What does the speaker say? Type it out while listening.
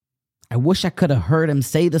I wish I could have heard him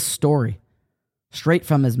say the story straight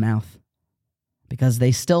from his mouth. Because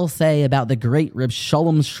they still say about the great Reb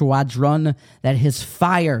Shalom Schwadron that his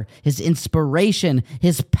fire, his inspiration,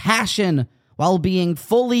 his passion, while being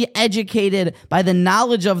fully educated by the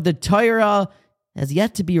knowledge of the Torah, has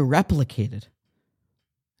yet to be replicated.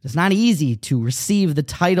 It's not easy to receive the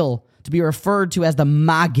title to be referred to as the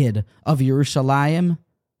Maggid of Yerushalayim,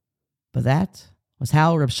 but that was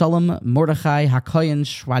how Reb Shalom Mordechai HaKohen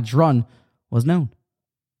Schwadron was known.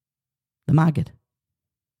 The Maggid.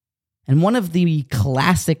 And one of the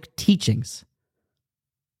classic teachings,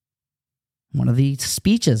 one of the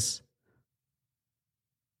speeches,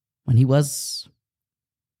 when he was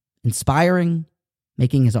inspiring,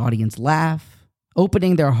 making his audience laugh,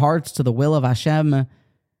 opening their hearts to the will of Hashem,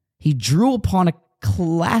 he drew upon a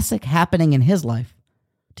classic happening in his life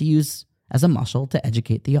to use as a mashal to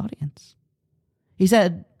educate the audience. He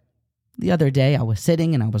said, the other day I was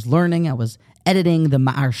sitting and I was learning, I was editing the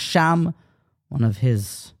Ma'arsham, one of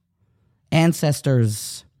his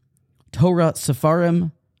ancestors' Torah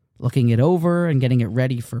Sefarim, looking it over and getting it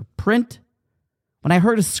ready for print, when I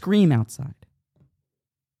heard a scream outside.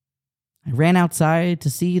 I ran outside to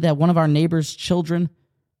see that one of our neighbor's children,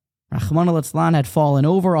 Rahman al-Itzlan, had fallen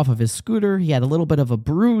over off of his scooter. He had a little bit of a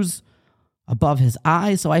bruise above his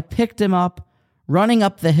eye, so I picked him up, running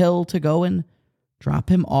up the hill to go and drop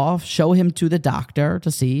him off, show him to the doctor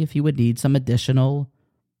to see if he would need some additional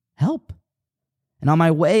help. And on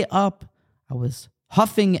my way up, I was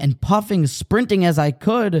huffing and puffing, sprinting as I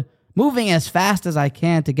could, moving as fast as I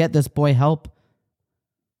can to get this boy help.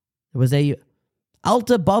 There was a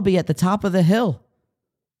Alta Bubby at the top of the hill.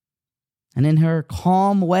 And in her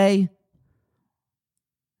calm way,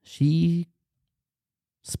 she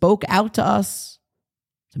spoke out to us,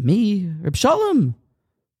 to me, Reb Shalom,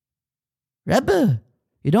 Rebbe,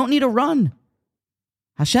 you don't need to run.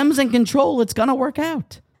 Hashem's in control. It's going to work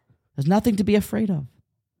out. There's nothing to be afraid of.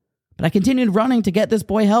 But I continued running to get this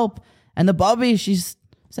boy help. And the Bubby, she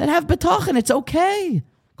said, have bitachon, it's okay.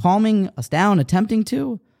 Calming us down, attempting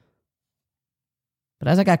to. But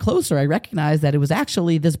as I got closer, I recognized that it was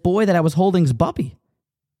actually this boy that I was holding's Bubby.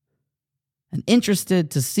 And interested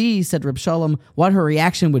to see, said Reb Shalom, what her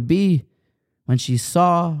reaction would be when she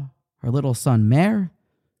saw her little son Meir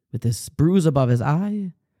with this bruise above his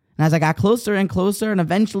eye. And as I got closer and closer, and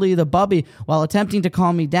eventually the Bubby, while attempting to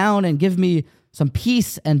calm me down and give me some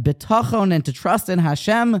peace and bitachon and to trust in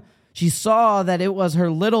Hashem, she saw that it was her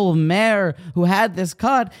little Meir who had this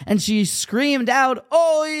cut, and she screamed out,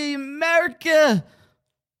 Oy, Merke!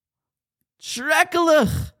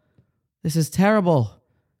 Schrecklich! This is terrible.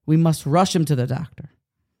 We must rush him to the doctor.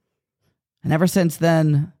 And ever since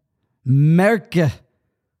then, Merke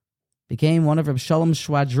became one of Reb Shalom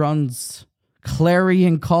Schwadron's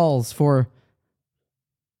clarion calls, for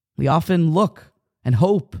we often look and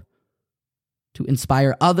hope to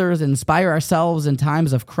inspire others, inspire ourselves in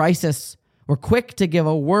times of crisis. We're quick to give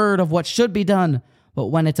a word of what should be done, but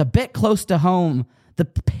when it's a bit close to home, the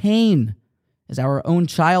pain is our own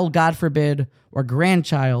child, God forbid, or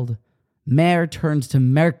grandchild. Meir turns to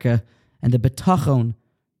Merke, and the bitachon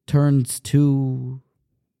turns to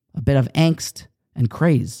a bit of angst and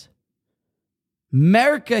craze.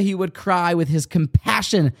 Merke, he would cry with his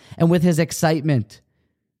compassion and with his excitement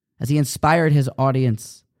as he inspired his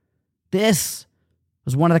audience. This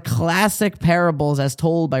was one of the classic parables as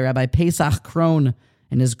told by Rabbi Pesach Krohn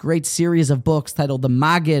in his great series of books titled The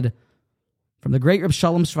Maggid, from the great Reb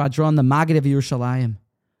Shalom Schwadron, the Maggid of Yerushalayim.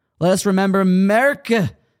 Let us remember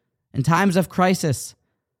Merke in times of crisis,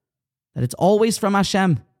 that it's always from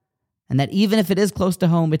Hashem, and that even if it is close to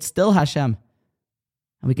home, it's still Hashem.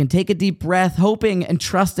 And we can take a deep breath, hoping and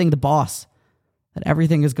trusting the boss that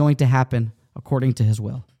everything is going to happen according to his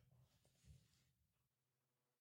will.